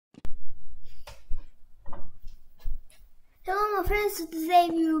my friends, today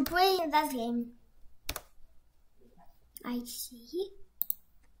we will play that game. I see.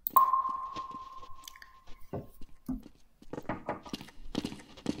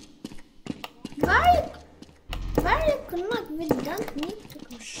 Why cannot we don't need to go?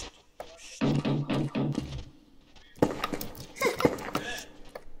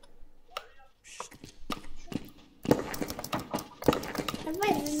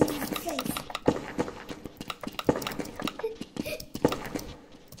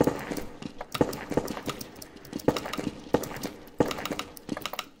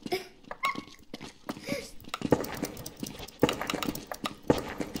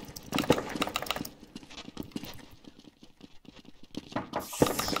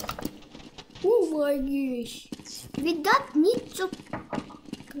 Oh my gosh, we don't need to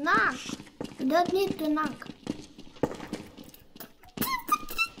knock. We don't need to knock.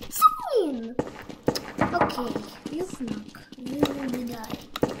 Okay, you knock. We will be die.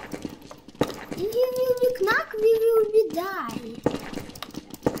 If you will be knock, we will be die.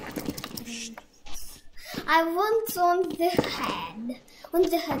 I want on the head. On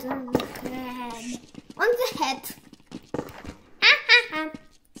the head, on the head. On the head.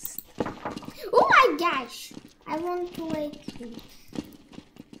 Oh my gosh! I want to wait.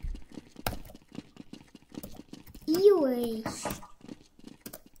 Anyway.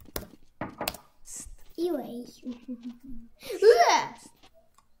 Anyway.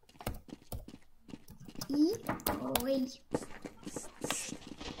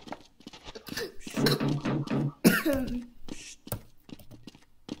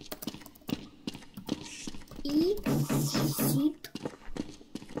 Seat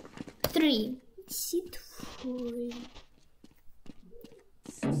 3. Seat 4.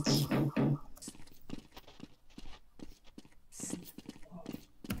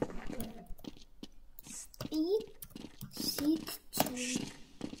 Seat 2.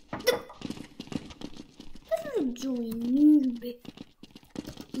 What are you doing, noob?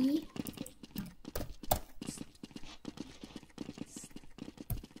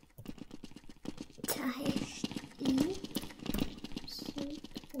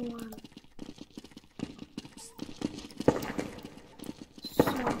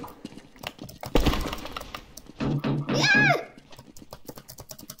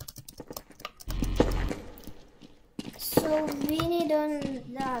 So we need on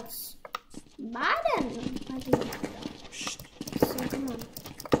that button. So come on.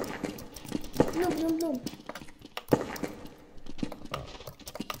 Bloom, bloom, bloom.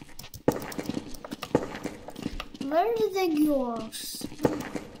 Where are the girls?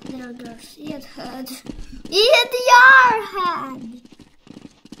 There are girls. Eat head. Eat your head.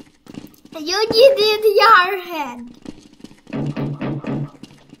 You need eat your head.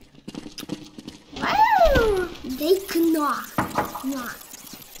 They cannot.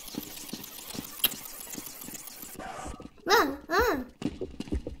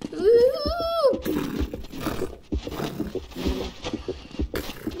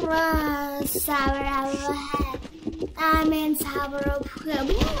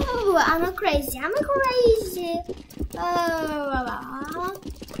 I'm crazy.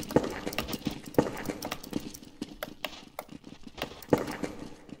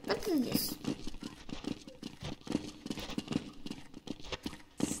 What is this?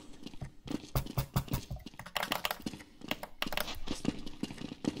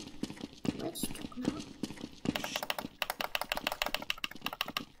 Let's talk now.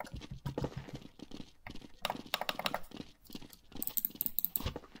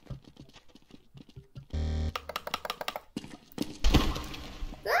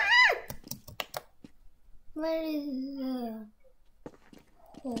 Where is the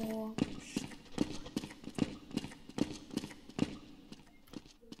hole?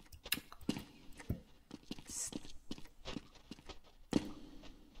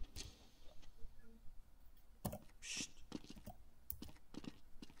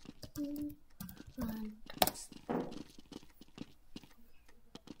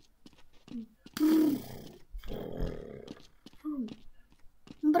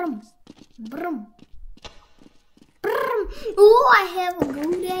 Brum, brum. Oh, I have a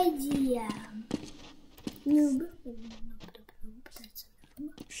good idea. Noob.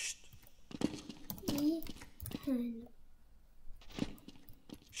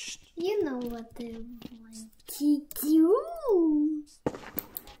 You know what I want to do.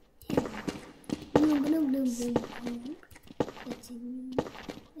 Noob, noob, noob, noob, noob. That's a noob.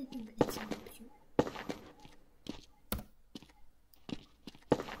 I think that's a noob.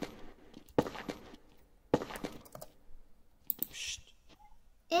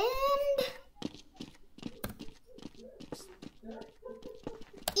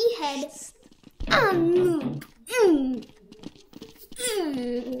 head. Noob.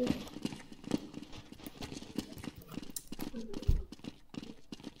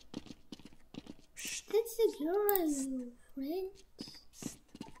 That's a girl, right?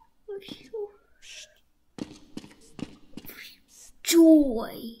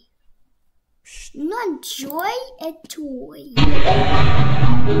 Joy. Not joy, a toy.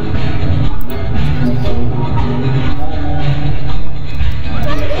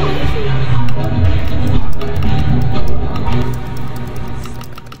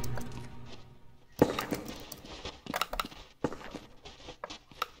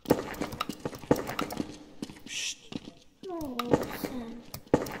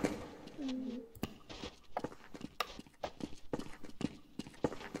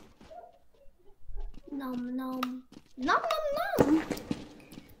 Nom nom. Nom nom nom.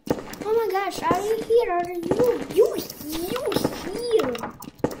 Oh my gosh, are you here? Are you here?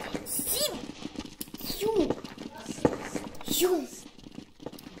 See?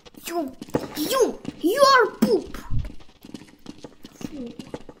 You're poop.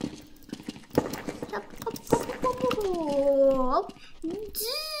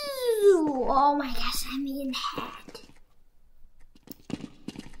 Oh my gosh, I'm in head.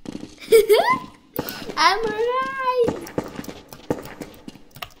 I'm right.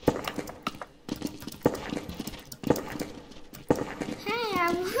 Hey,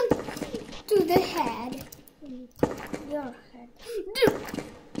 I want to the head. Your head.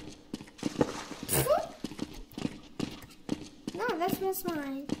 No, that's just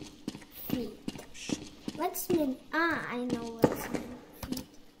my feet. What's mean? I know what's mean.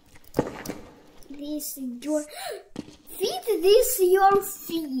 Feet. This your feet. This your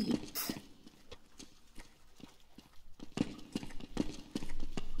feet.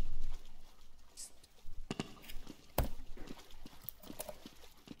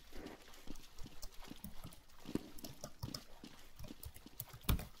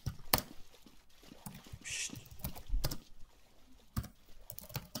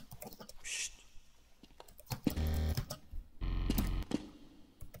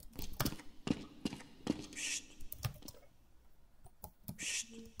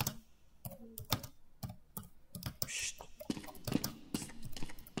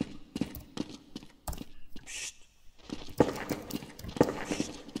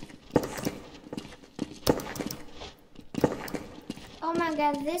 Oh my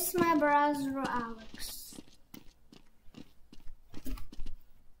god, this is my brother Alex.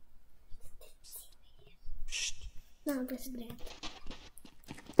 No, that's bad.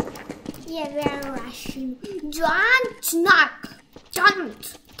 Yeah, we are rushing. Don't knock.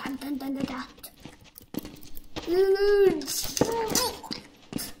 Don't.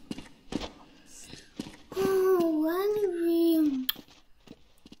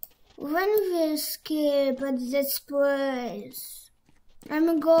 When we escape at this place,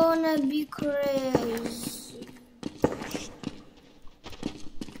 I'm gonna be crazy.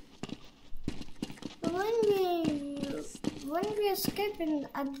 When we escaping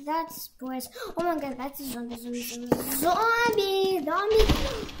at that place, oh my god, that's a zombie. When we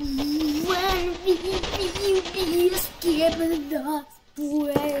escape that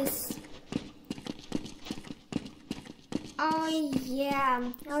place. Oh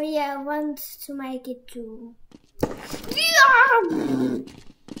yeah, I want to make it too.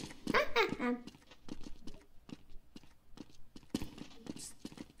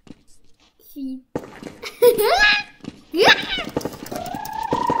 Feet.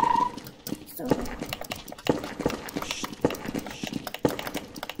 So.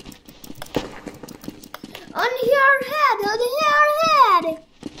 On your head.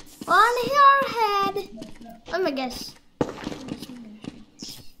 Oh my gosh.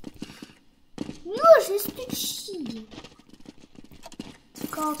 Боже, стучи.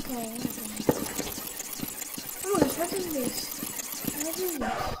 Какая. Ой, что здесь?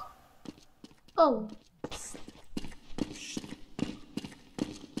 Оу.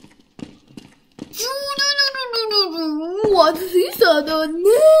 What is that?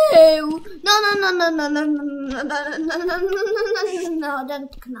 No,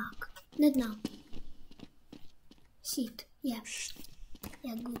 don't knock. Not now. Sit. Yeah,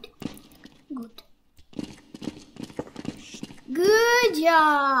 good. Good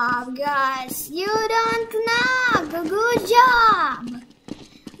job, guys. You don't knock. Good job.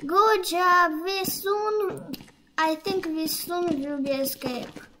 I think we soon will be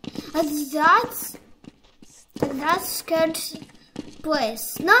escape. That's scared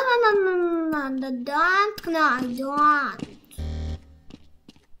place. No, don't knock, don't.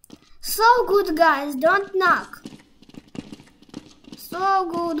 So good, guys, don't knock. So So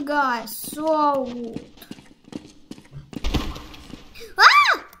good, guys. So good.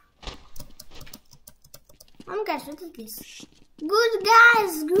 Ah! Oh my gosh, what is this? Good,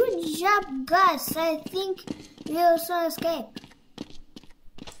 guys. Good job, guys. I think we also escape.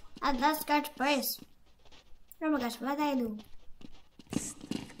 And let's catch praise. Oh my gosh, what did I do?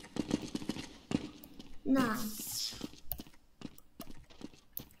 No.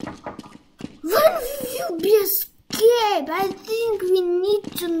 When will you be escape? I think we need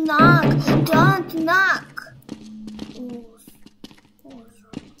to knock. Don't knock.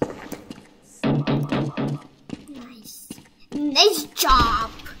 Nice. Nice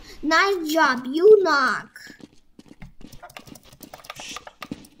job. Nice job. You knock.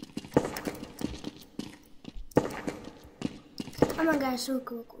 Oh my gosh, so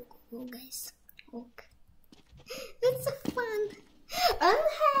cool, guys. Okay. That's so fun. On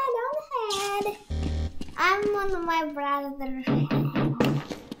head. I'm on my brother's head.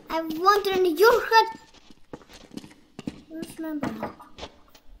 I want it in your head. Where's my brother?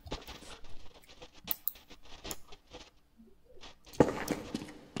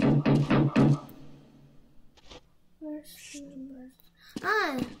 Where's my brother?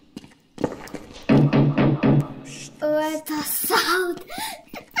 Ah. What a sound!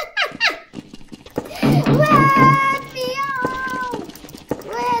 Let me out!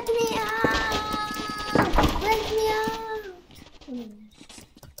 Let me out! Let me out!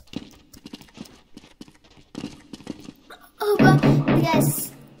 Oh,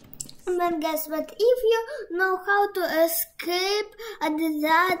 but if you know how to escape at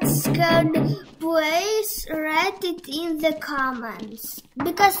that scared place, write it in the comments.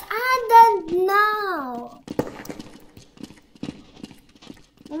 Because I don't know.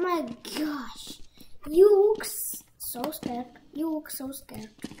 Oh my gosh. You look so scared. You look so scared.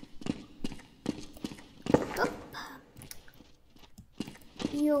 Oop.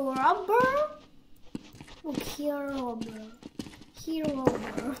 You robber? Look here, robber. Here,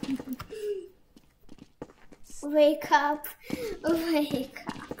 robber. Wake up. Wake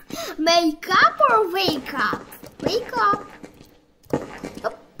up. Make up or wake up? Wake up.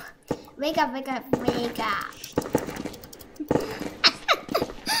 Oop. Wake up, wake up, wake up.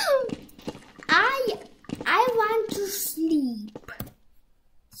 I want to sleep.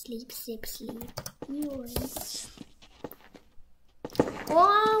 Sleep. Yours.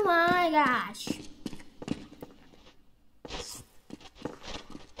 Oh my gosh.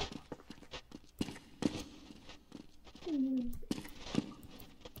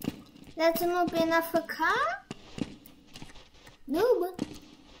 Let's open up a car. No, but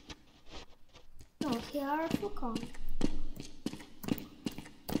no, here are for car.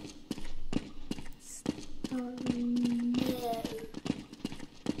 No.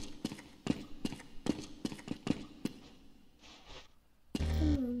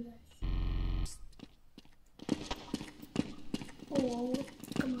 Oh,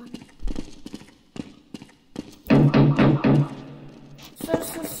 come on. So, I'm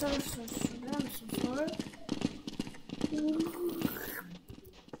so sorry.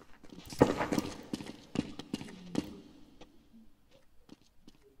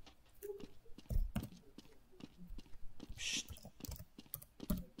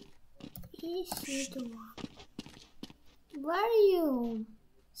 Why are you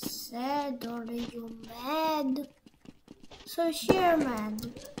sad or are you mad? So share mad.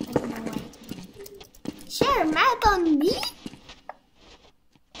 I don't know why. Share mad on me?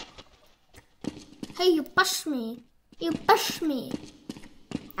 Hey, you push me. You push me.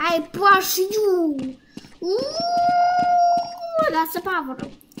 I push you. Ooh, that's the power.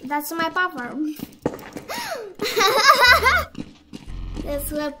 That's my power.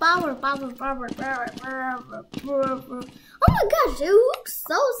 That's my power. Oh my gosh, you look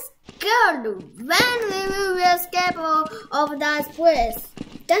so scared. When we will escape of that place?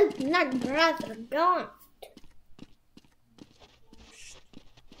 Don't knock, brother, don't.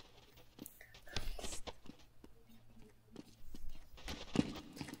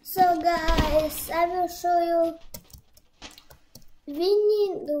 So guys, I will show you. We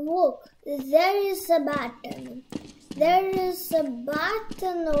need to look. There is a button. There is a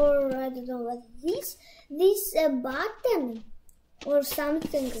button, or I don't know what this. This a button or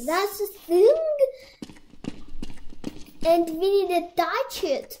something. That's a thing, and we need to touch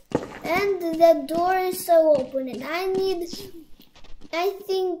it. And the door is opening. I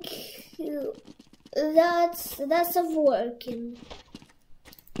think that's working.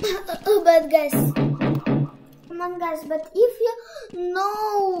 But guys, come on, guys. But if you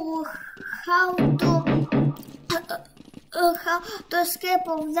know how to escape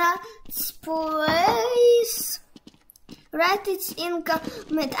of that place, Write it in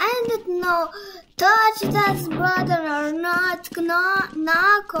comment. I don't know. Touch that button or not.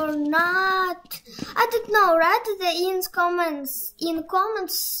 Knock or not. I don't know. Write it in comments. In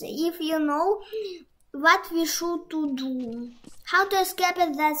comments if you know what we should to do. How to escape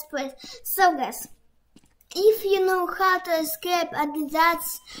at that place. So guys, if you know how to escape at that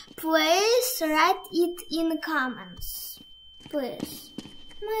place, write it in comments. Please.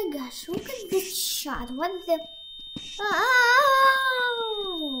 My gosh, look at this shot. What the... Oh!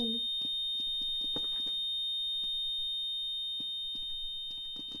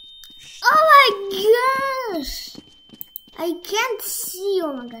 Oh my gosh! I can't see.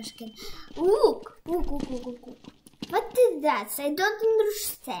 Oh my gosh, look. What is that? I don't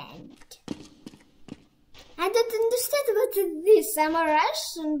understand. I don't understand what is this. I'm a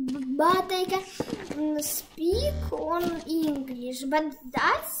Russian, but I can speak on English. But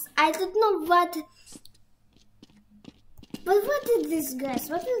that's... I don't know what... But what is this, guys?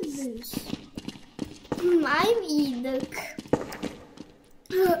 What is this? I'm Eduk.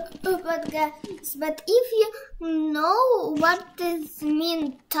 But guys, but if you know what this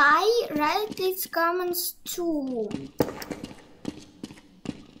mean tie, write its comments too.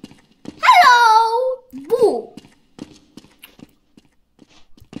 Hello! Boo!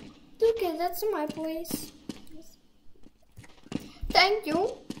 Okay, that's my place. Thank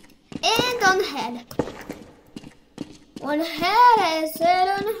you. And on head. On head, I said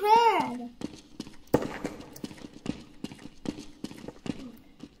on head.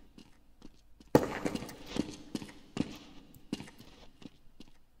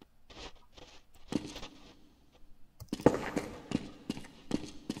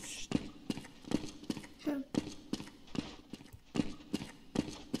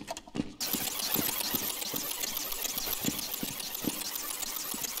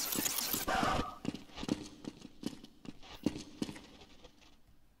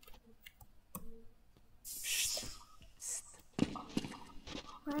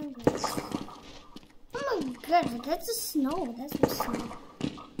 Oh my god, that's the snow. That's the snow.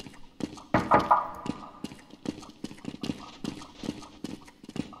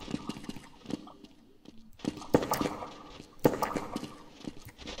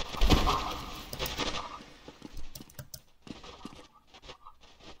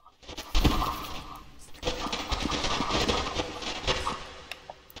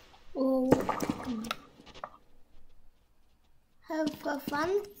 Oh, have a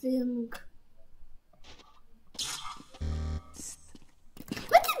fun thing.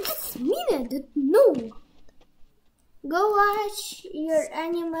 What does this mean? I don't know. Go watch your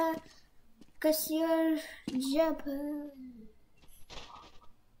anime, cause you're Japan.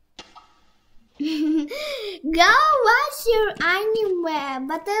 Go watch your anime,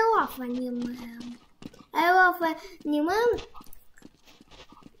 but I love anime. I love anime.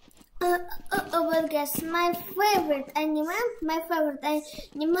 But guys, my favorite anime,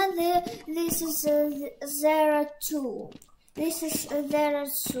 this is 02. This is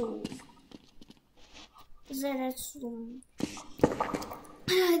 02. 02.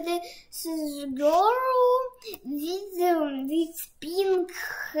 This is girl with pink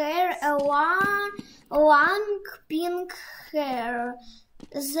hair, long pink hair.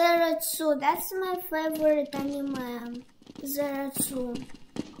 02. That's my favorite anime. 02.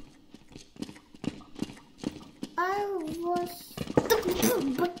 I was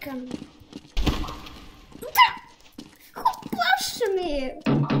bacon. Push me!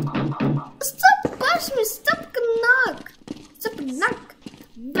 Stop push me! Stop knock! Stop knock!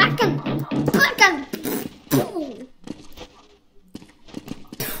 Bacon! Bacon! Poo!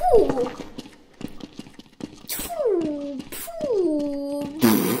 Poo! Poo!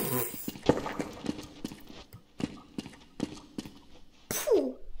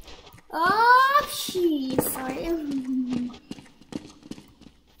 Poo! Oh, jeez, sorry.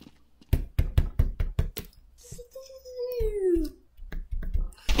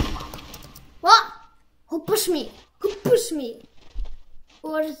 What? Who pushed me? Who pushed me?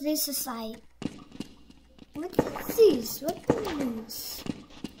 Or is this a side? What is this? What is this?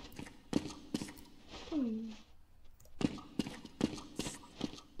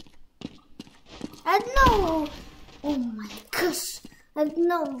 I don't know. Oh my gosh. I don't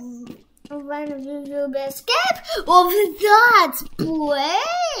know when we will escape of that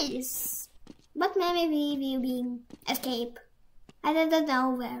place. But maybe we will be escape. I don't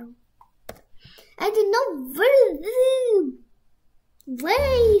know where. I don't know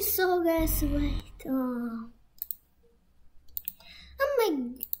where. So guys, wait. Oh my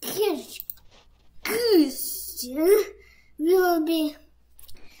gosh. Goose.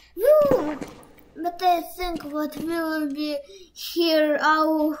 But I think what will be here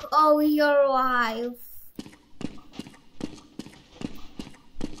all your life.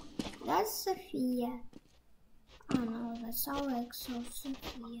 That's Sophia. Oh no, that's Alex or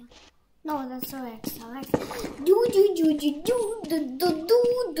Sophia. No, that's Alex. Alex.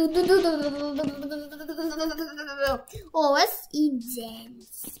 Oh, let's eat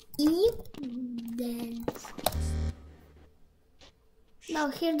dance. Eat dance. Now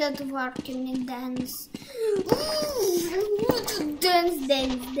here that working in dance. Dance, dance,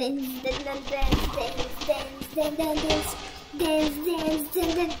 dance, dance, dance, dance, dance, dance, dance. Dance, dance,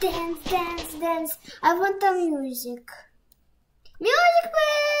 dance, dance, dance, dance. I want the music. Music,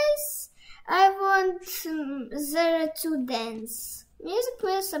 please. I want Zero to dance. Music,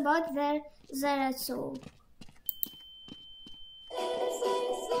 please, about the Zero to.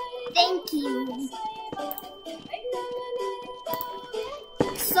 Thank you.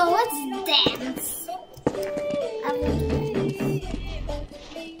 So let's dance. I want to dance.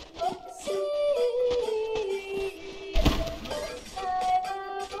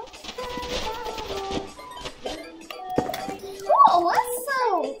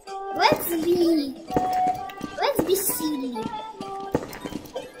 Let's be silly.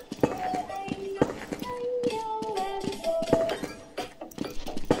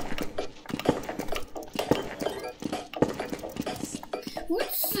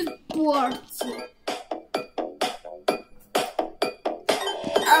 What's sporty?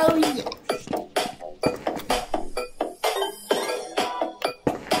 Oh yeah.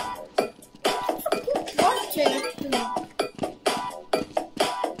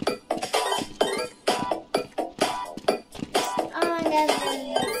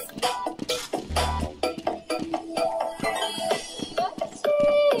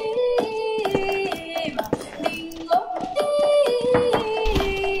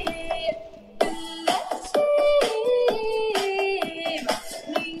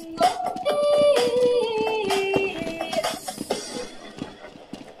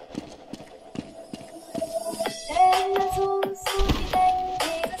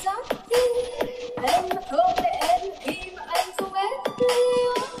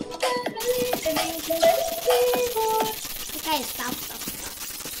 Okay, stop.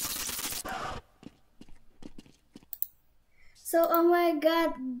 So, oh my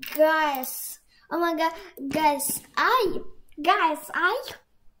god, guys. Oh my god, guys, I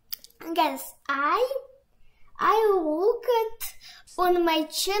look at on my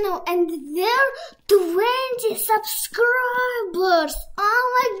channel and there are 20 subscribers. Oh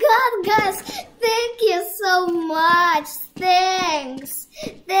my god, guys, thank you so much. Thanks.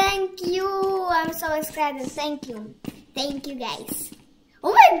 Thank you. I'm so excited. Thank you. Thank you, guys.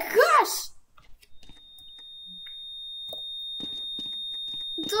 Oh my gosh.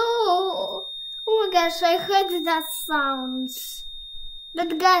 Oh my gosh, I heard that sounds.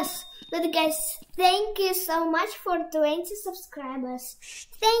 But guys, thank you so much for 20 subscribers.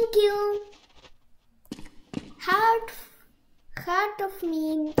 Thank you. Heart of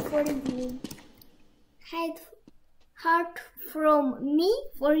me for you. Heart from me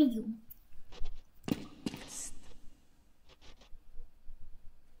for you.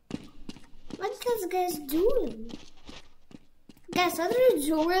 What are guys doing? Guys, what are you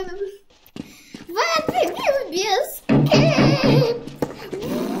doing? What did you be escape?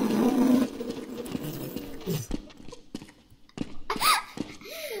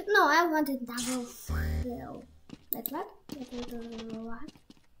 No, I wanted double kill. Like what? What?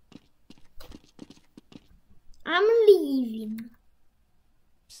 I'm leaving.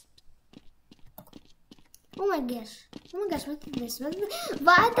 Oh my gosh, what is this? What is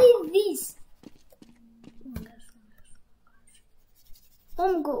this?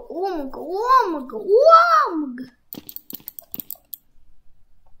 Omg.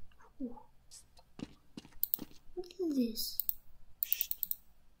 What is this?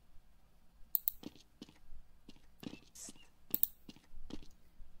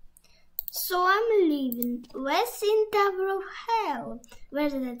 So I'm leaving. Where's in Tower of Hell?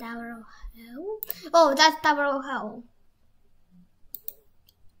 Where's the Tower of Hell? Oh, that's Tower of Hell.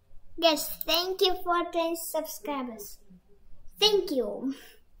 Guys, thank you for 10 subscribers. Thank you.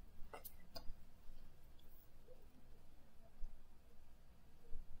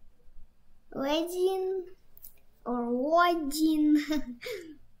 Wedding or wedding.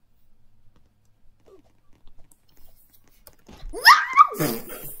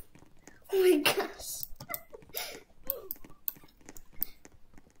 Oh my gosh.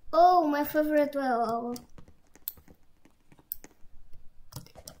 Oh, my favorite level.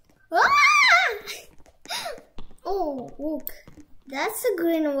 Ah! Oh, look. That's a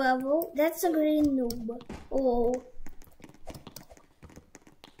green level. That's a green noob. Oh.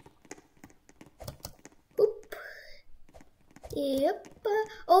 Oop. Yep.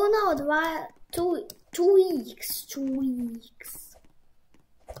 Oh no, why 2 weeks. 2 weeks.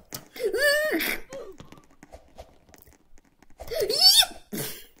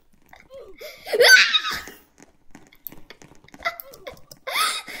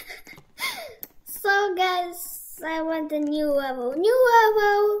 So guys, I want a new level. New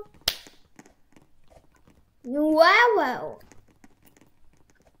level. New level.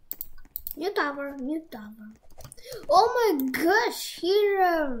 New tower. New tower. Oh my gosh,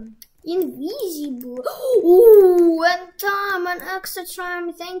 here invisible. Ooh, and time, an extra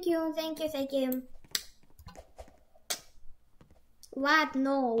charm. Thank you, thank you, thank you. What?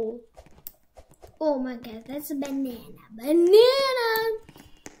 No. Oh my god, that's a banana. Banana.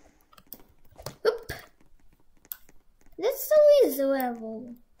 Oop. That's so easy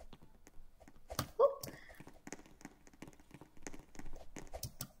level. Oop.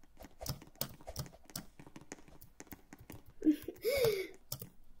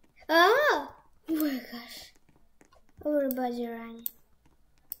 Ah! Oh my gosh. Everybody running.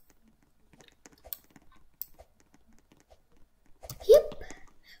 Yep.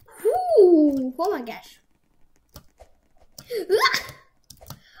 Ooh. Oh my gosh.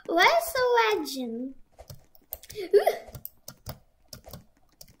 Where's the legend?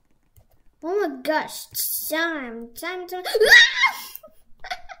 Oh my gosh. Time. So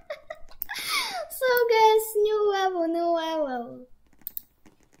guys, new level.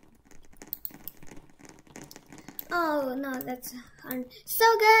 Oh no, that's hard. So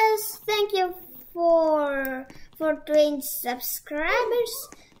guys, thank you for 20 subscribers.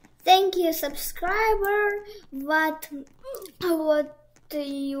 Thank you, subscriber. What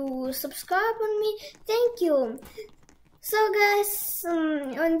you subscribe on me? Thank you. So guys,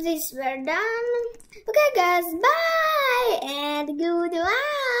 on this we're done. Okay guys, bye and good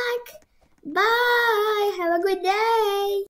luck. Bye. Have a good day.